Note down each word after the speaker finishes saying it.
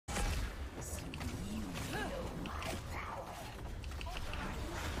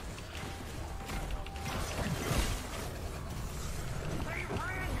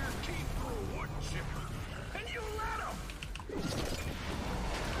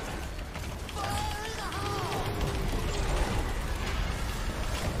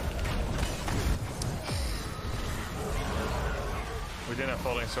have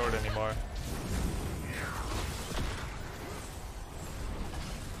falling sword anymore.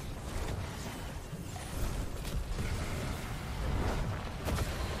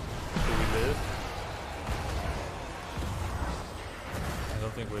 Do we live? I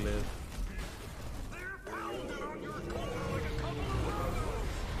don't think we live.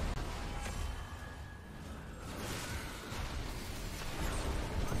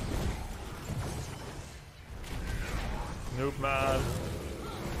 Noob man.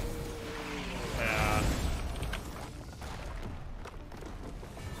 Yeah.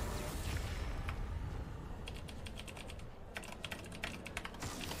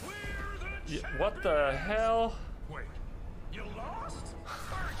 Yeah, what the hell? Wait, you lost?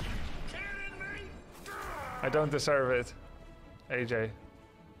 Are you kidding me? I don't deserve it, AJ.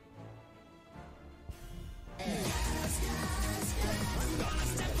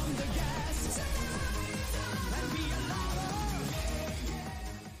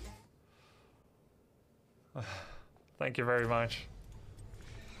 Thank you very much.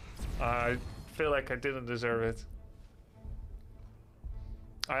 I feel like I didn't deserve it.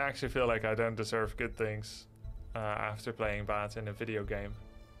 I actually feel like I don't deserve good things after playing bad in a video game.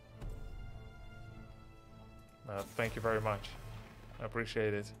 Thank you very much. I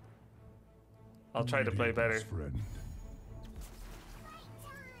appreciate it. I'll try to play better.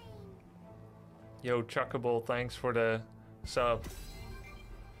 Yo, Chuckable, thanks for the sub.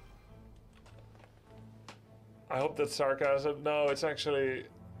 I hope that's sarcasm. No, it's actually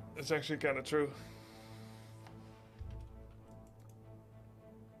kind of true.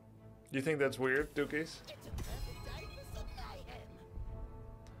 You think that's weird, Dookies?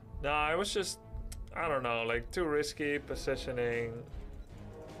 No, I was just, I don't know, like too risky positioning.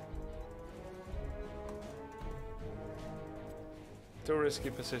 Too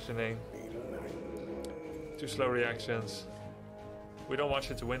risky positioning. Too slow reactions. We don't want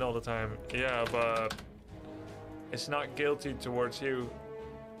you to win all the time. Yeah, but it's not guilty towards you.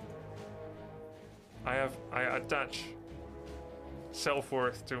 I attach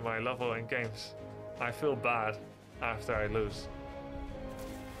self-worth to my level in games. I feel bad after I lose.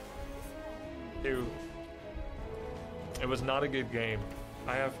 It was not a good game.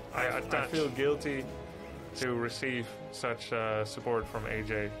 I feel guilty to receive such support from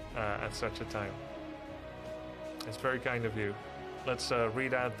AJ at such a time. It's very kind of you. Let's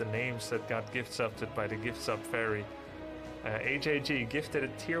read out the names that got gift subbed by the gift sub fairy. AJG gifted a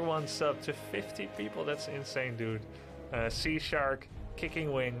tier 1 sub to 50 people. That's insane, dude. Sea Shark,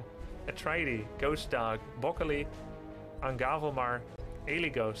 Kicking Wing, Atreides, Ghost Dog, Broccoli, Angavelmar,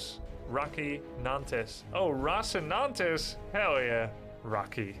 Eligos, Rocky, Nantes. Oh, Ross and Nantes! Hell yeah.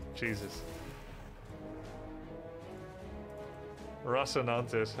 Rocky, Jesus. Ross and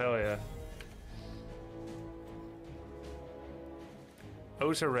Nantes, hell yeah.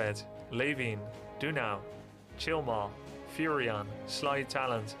 Ozared, Levine, Dunau, Chilmal, Furion, Sly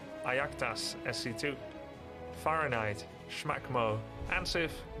Talent, Ayaktas SC2, Fahrenheit, Schmackmo, Ansif,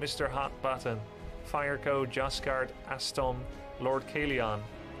 Mr. Hot Button, Fireco, Jaskard, Astom, Lord Kalion,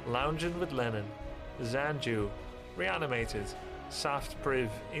 Loungin' with Lennon, Zanju, Reanimated, Saft Priv,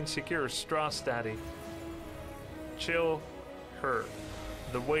 Insecure, Strass Daddy, Chill, Her,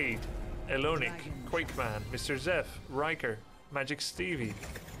 The Wade, Elonic, Quakeman, Mr. Zeph, Riker, Magic Stevie,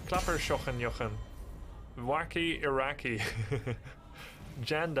 Klapper Jochen, Wacky Iraqi,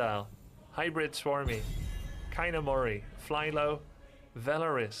 Jandal, Hybrid Swarmy, Kainamori, Flylow,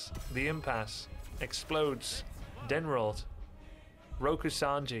 Velaris, The Impasse, Explodes, Denrold,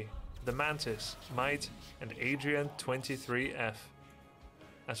 Rokusanji, The Mantis, Might, and Adrian23F.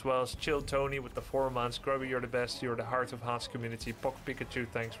 As well as Chill Tony with the 4 months, Grubby, you're the best, you're the heart of Haas community, Pock Pikachu,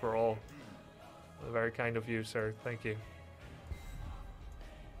 thanks for all. Very kind of you, sir, thank you.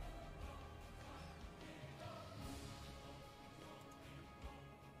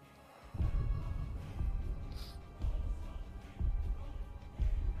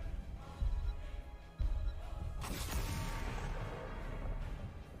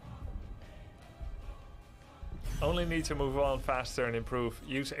 Only need to move on faster and improve.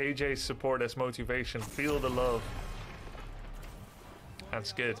 Use AJ's support as motivation. Feel the love.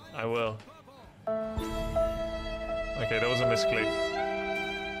 That's good. I will. Okay, that was a misclick.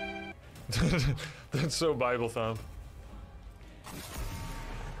 That's so Bible thumb.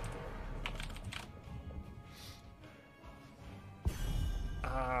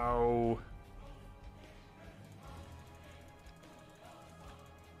 Ow.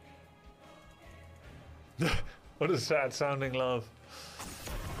 What a sad sounding love.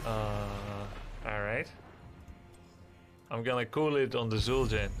 Alright. I'm gonna cool it on the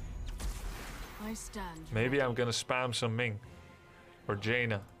Zul'jin. I stand. Maybe I'm gonna spam some Ming. Or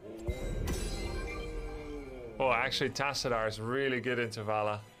Jaina. Oh, actually Tassadar is really good into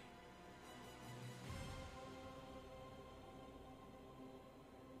Vala.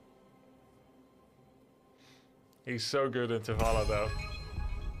 He's so good into Vala though.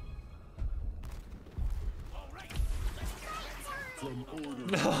 From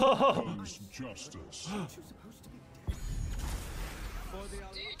order comes justice.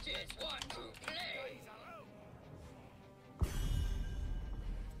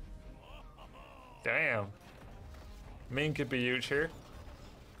 Damn. Min could be huge here.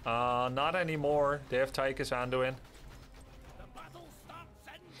 Not anymore. They have Tychus Anduin. The battle starts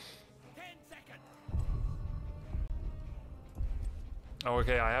in 10 seconds. Oh,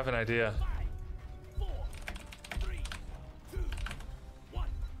 okay, I have an idea. 5, 4, 3, 2, 1.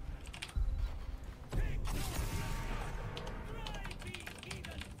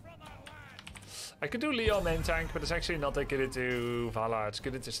 I could do Leo main tank, but it's actually not that good into Vala. It's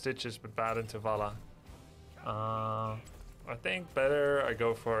good into Stitches, but bad into Vala. I think better I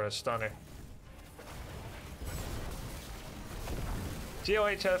go for a stunner.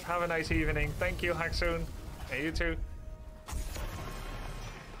 GOHF, have a nice evening. Thank you, Haxoon. And you too.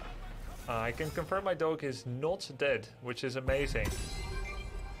 I can confirm my dog is not dead, which is amazing.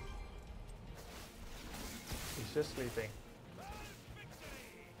 He's just sleeping.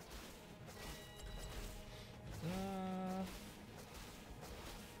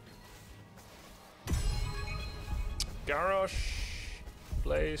 Garrosh,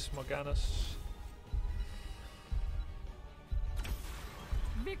 Blaze, Morganus.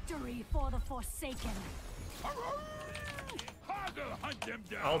 Victory for the Forsaken. Hunt them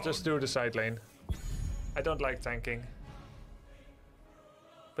down. I'll just do the side lane. I don't like tanking.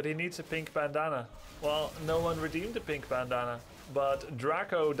 But he needs a pink bandana. Well, no one redeemed the pink bandana. But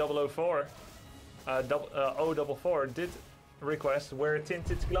Draco 004, 044 did request wear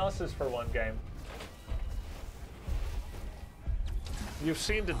tinted glasses for one game. You've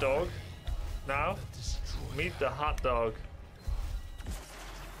seen the dog. Now, meet the hot dog.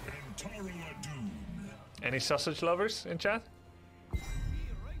 Any sausage lovers in chat?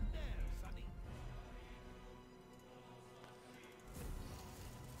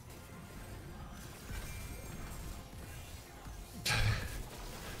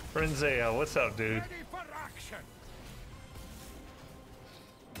 Frenzea, what's up, dude? Ready for action.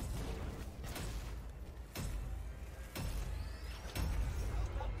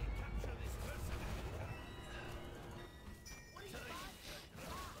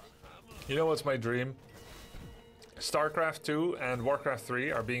 You know what's my dream? StarCraft 2 and Warcraft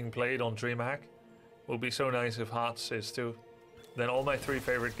 3 are being played on DreamHack. Would be so nice if HOTS is too. Then all my 3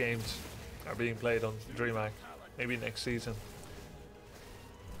 favorite games are being played on DreamHack. Maybe next season.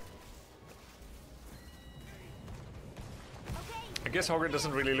 I guess Hogger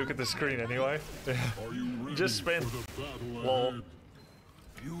doesn't really look at the screen anyway. Just spin. Lol.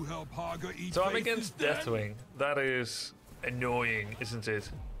 You help Haga eat. So I'm against Deathwing. That is annoying, isn't it?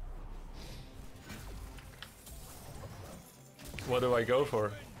 What do I go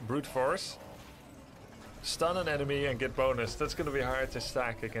for? Brute Force? Stun an enemy and get bonus. That's gonna be hard to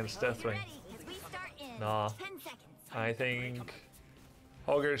stack against Deathwing. Nah. I think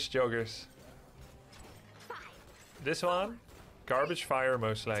Hoggers, Joggers. This one? Garbage Fire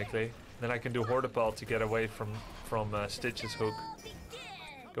most likely. Then I can do Hortipult to get away from Stitch's hook.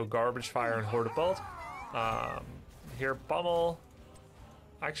 Go Garbage Fire and Hortipult. Here Pummel.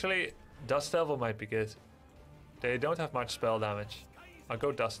 Actually, Dust Devil might be good. They don't have much spell damage. I'll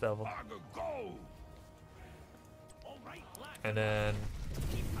go Dust Devil. And then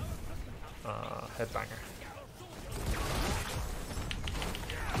Headbanger.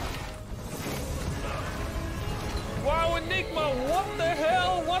 Wow, Enigma, what the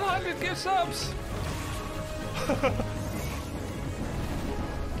hell? 100 gift subs!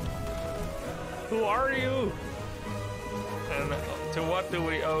 Who are you? And to what do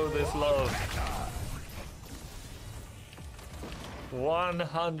we owe this love?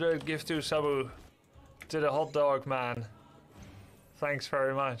 100 gift to Sabu. To the hot dog man. Thanks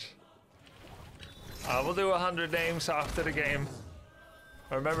very much. I will do 100 names after the game.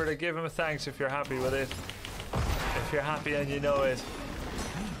 Remember to give him a thanks if you're happy with it. If you're happy and you know it.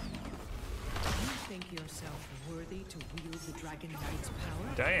 You think yourself worthy to wield the Dragon Knight's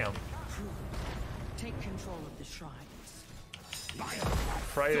power? Damn. Take control of the shrines.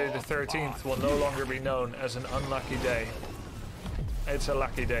 Friday the 13th will no longer be known as an unlucky day. It's a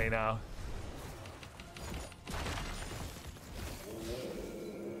lucky day now.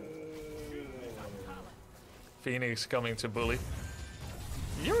 Phoenix coming to bully.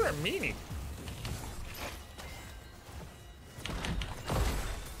 You're a meanie.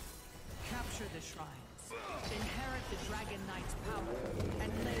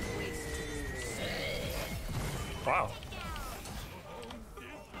 Wow.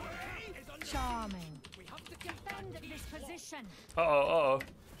 Charming. Defend this position. Uh-oh, uh-oh.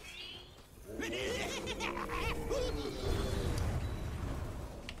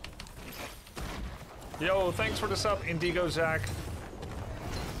 Yo, thanks for the sub, Indigo Zach.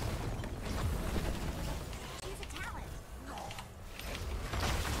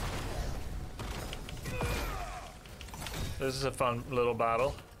 This is a fun little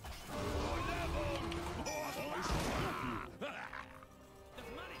battle.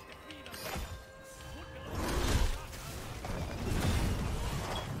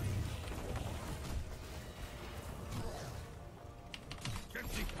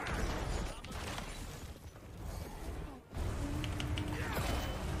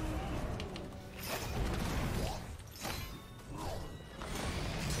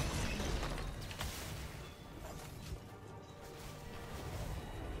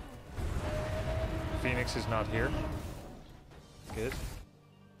 Phoenix is not here. Good.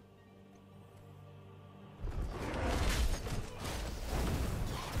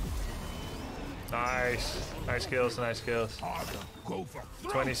 Nice. Nice kills, nice kills.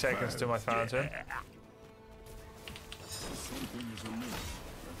 20 seconds to my fountain.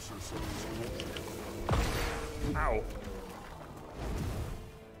 Ow.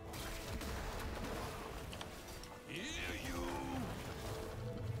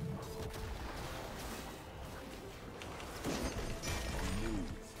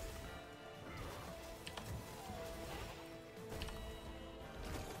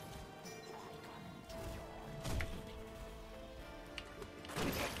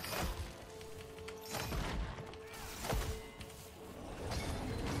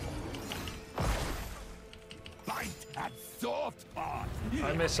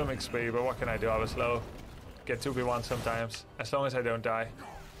 I missed some XP, but what can I do? I was low. Get 2v1 sometimes. As long as I don't die,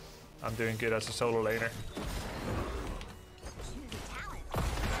 I'm doing good as a solo laner.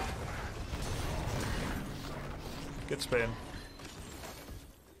 Good spin.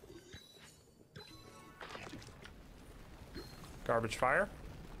 Garbage fire.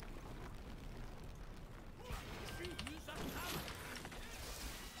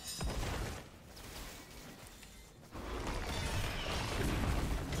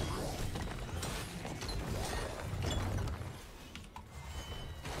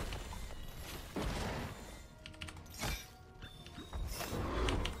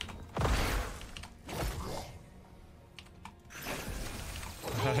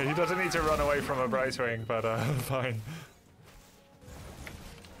 He doesn't need to run away from a bright ring, but fine.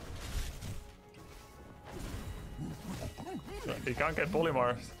 He can't get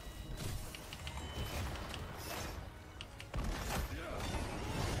polymorphed.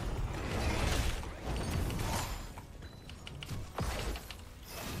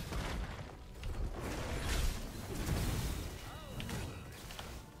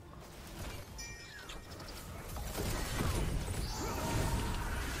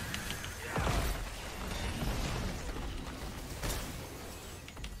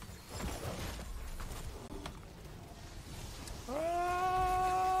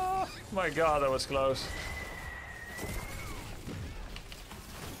 My god, that was close.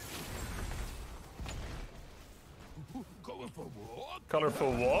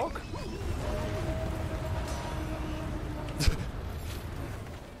 Colorful walk?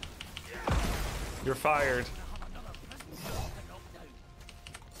 You're fired.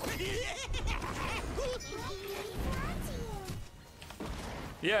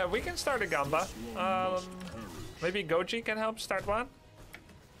 Yeah, we can start a Gamba. Maybe Goji can help start one?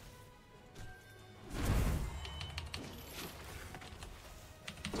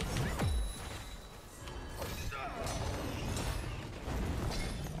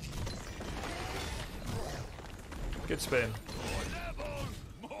 Good spin.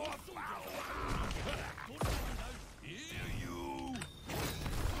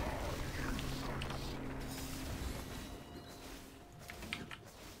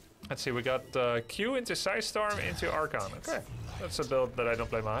 Let's see, we got Q into Storm into Archon. Okay, that's a build that I don't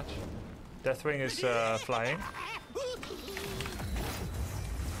play much. Deathwing is flying.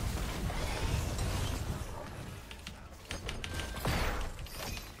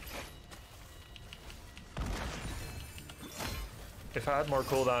 If I had more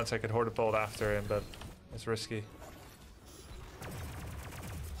cooldowns, I could Horde a bolt after him, but it's risky.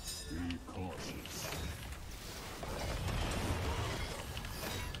 Be cautious.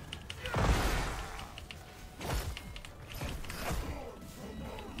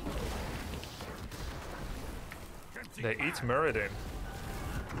 They eat Muradin.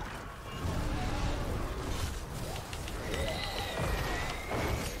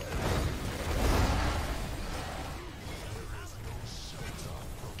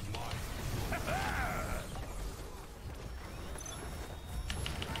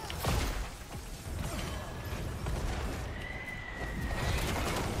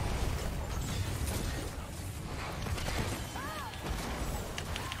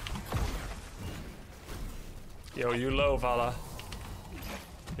 Yo, you low, Vala.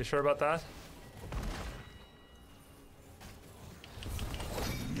 You sure about that?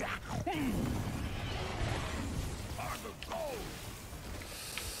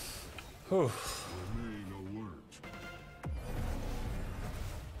 Whew.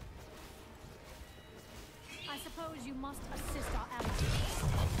 I suppose you must assist our allies.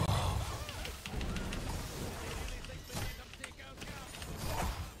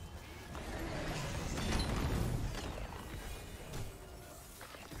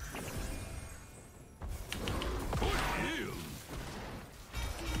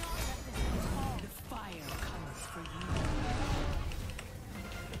 The fire comes for you.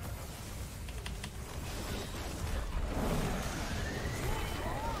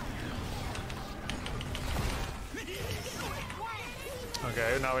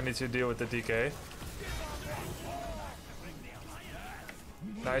 Okay, now we need to deal with the DK.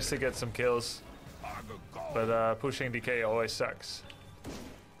 Nice to get some kills, but pushing DK always sucks.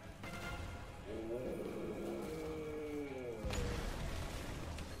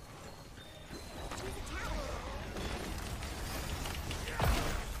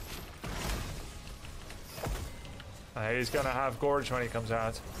 He's gonna have Gorge when he comes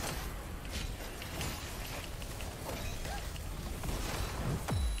out.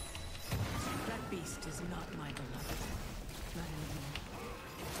 That beast is not my beloved. Not anymore.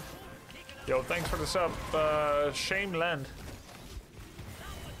 Yo, thanks for the sub, Shame Land.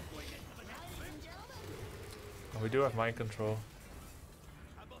 Oh, we do have mind control.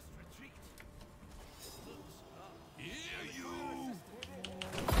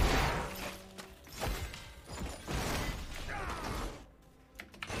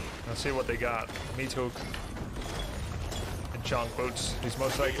 Let's see what they got. Meat hook. Enchant boots. He's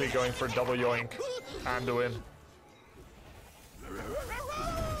most likely going for double yoink and the win. We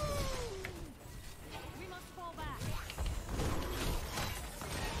must fall back.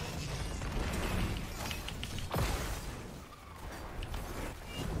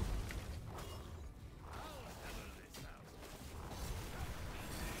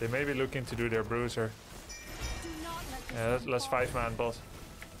 They may be looking to do their bruiser. Do not let this Yeah, let's 5-man bot.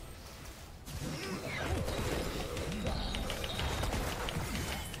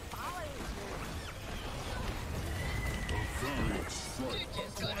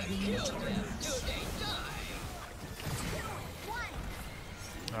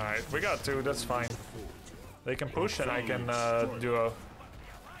 Alright, we got two, that's fine. They can push and I can duo.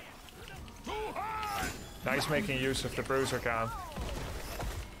 Nice making use of the bruiser cam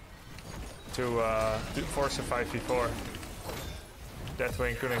to force a 5v4.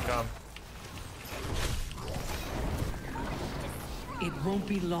 Deathwing couldn't come. It won't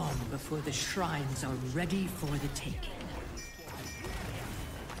be long before the shrines are ready for the taking.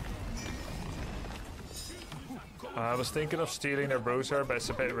 I was thinking of stealing their bruiser, but it's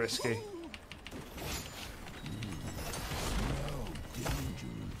a bit risky.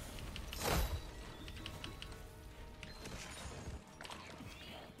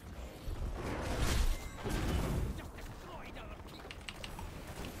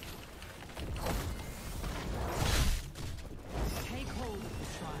 Take hold of the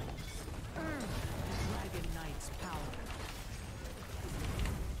shrines. Earn the Dragon Knight's power.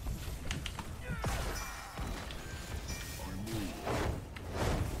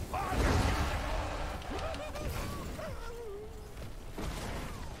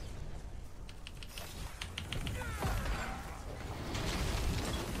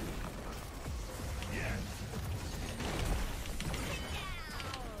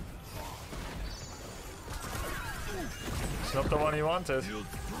 It's not the one you wanted.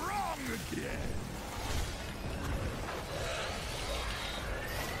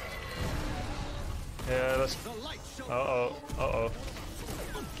 Yeah, that's... Uh-oh, uh-oh.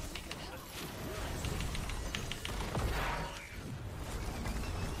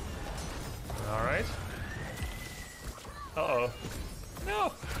 Alright. Uh-oh. No!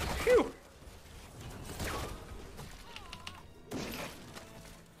 Phew!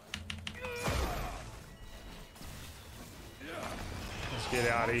 Let's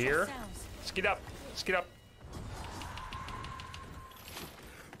get out of here. Let's get up. Let's get up.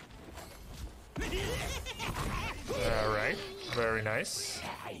 Alright. Very nice.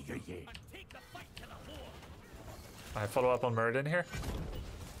 I follow up on Murden here.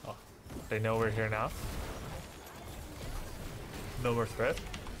 Oh, they know we're here now. No more threat.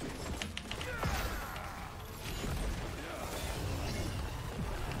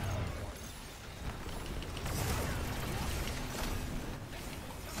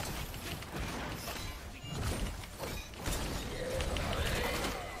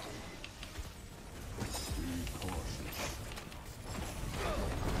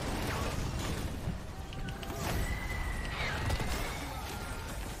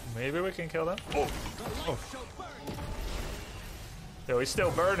 Maybe we can kill them. Oh. Oh. Yo, he's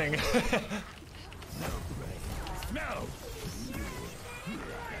still burning. No.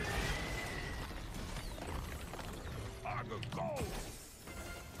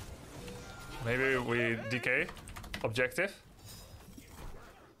 Maybe we decay. Objective.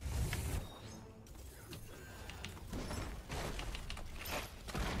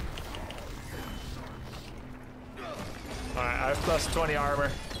 Alright, I have plus 20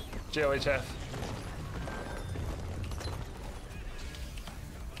 armor. JOHF.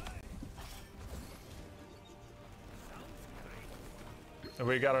 And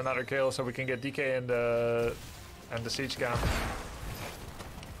we got another kill so we can get DK and the siege camp.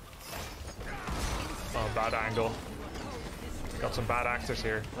 Oh, bad angle. Got some bad actors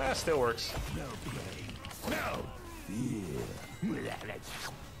here. Still works. No.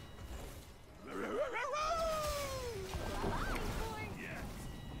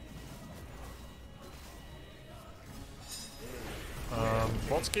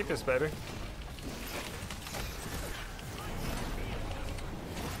 Let's keep this, baby.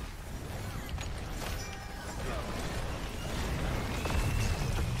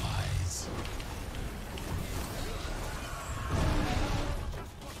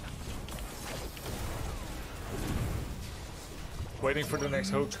 Waiting for the next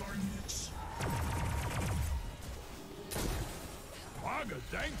hook. Paga,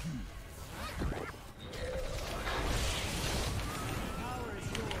 thank you.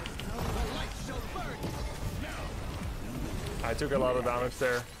 I took a lot of damage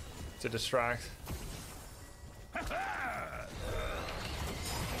there to distract.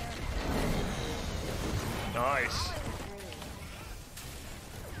 Nice.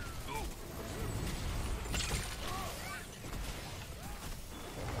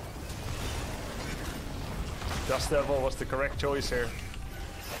 Dust Devil was the correct choice here.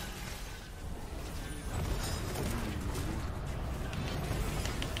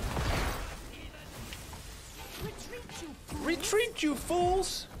 Retreat, you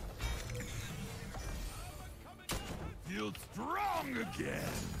fools! Feel strong again.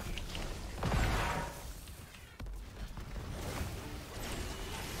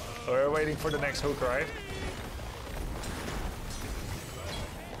 We're waiting for the next hook, right?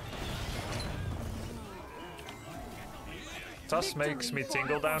 Tuss makes me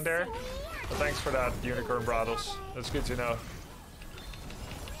tingle down there. But thanks for that, Unicorn Bravos. That's good to know.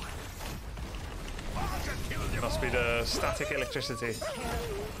 Must be the static electricity.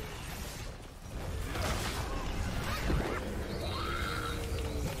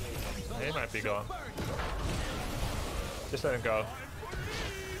 He might be gone. Just let him go.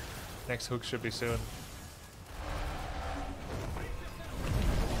 Next hook should be soon.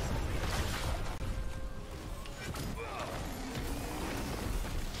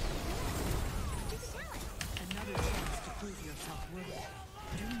 Another chance to prove yourself worthy.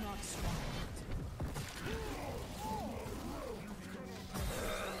 Do not swallow it.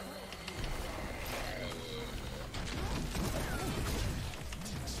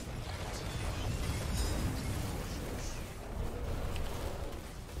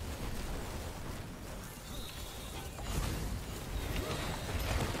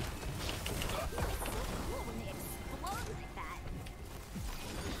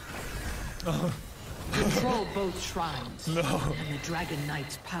 Control both shrines. No. And the Dragon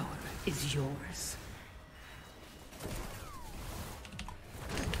Knight's power is yours.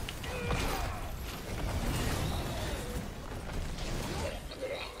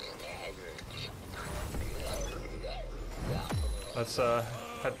 Let's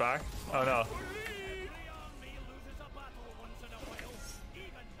head back. Oh no.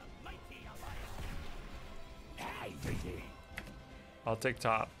 I'll take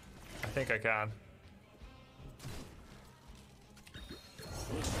top. I think I can.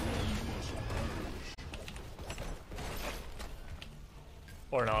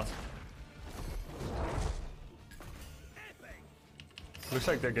 Or not. Looks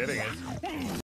like they're getting it.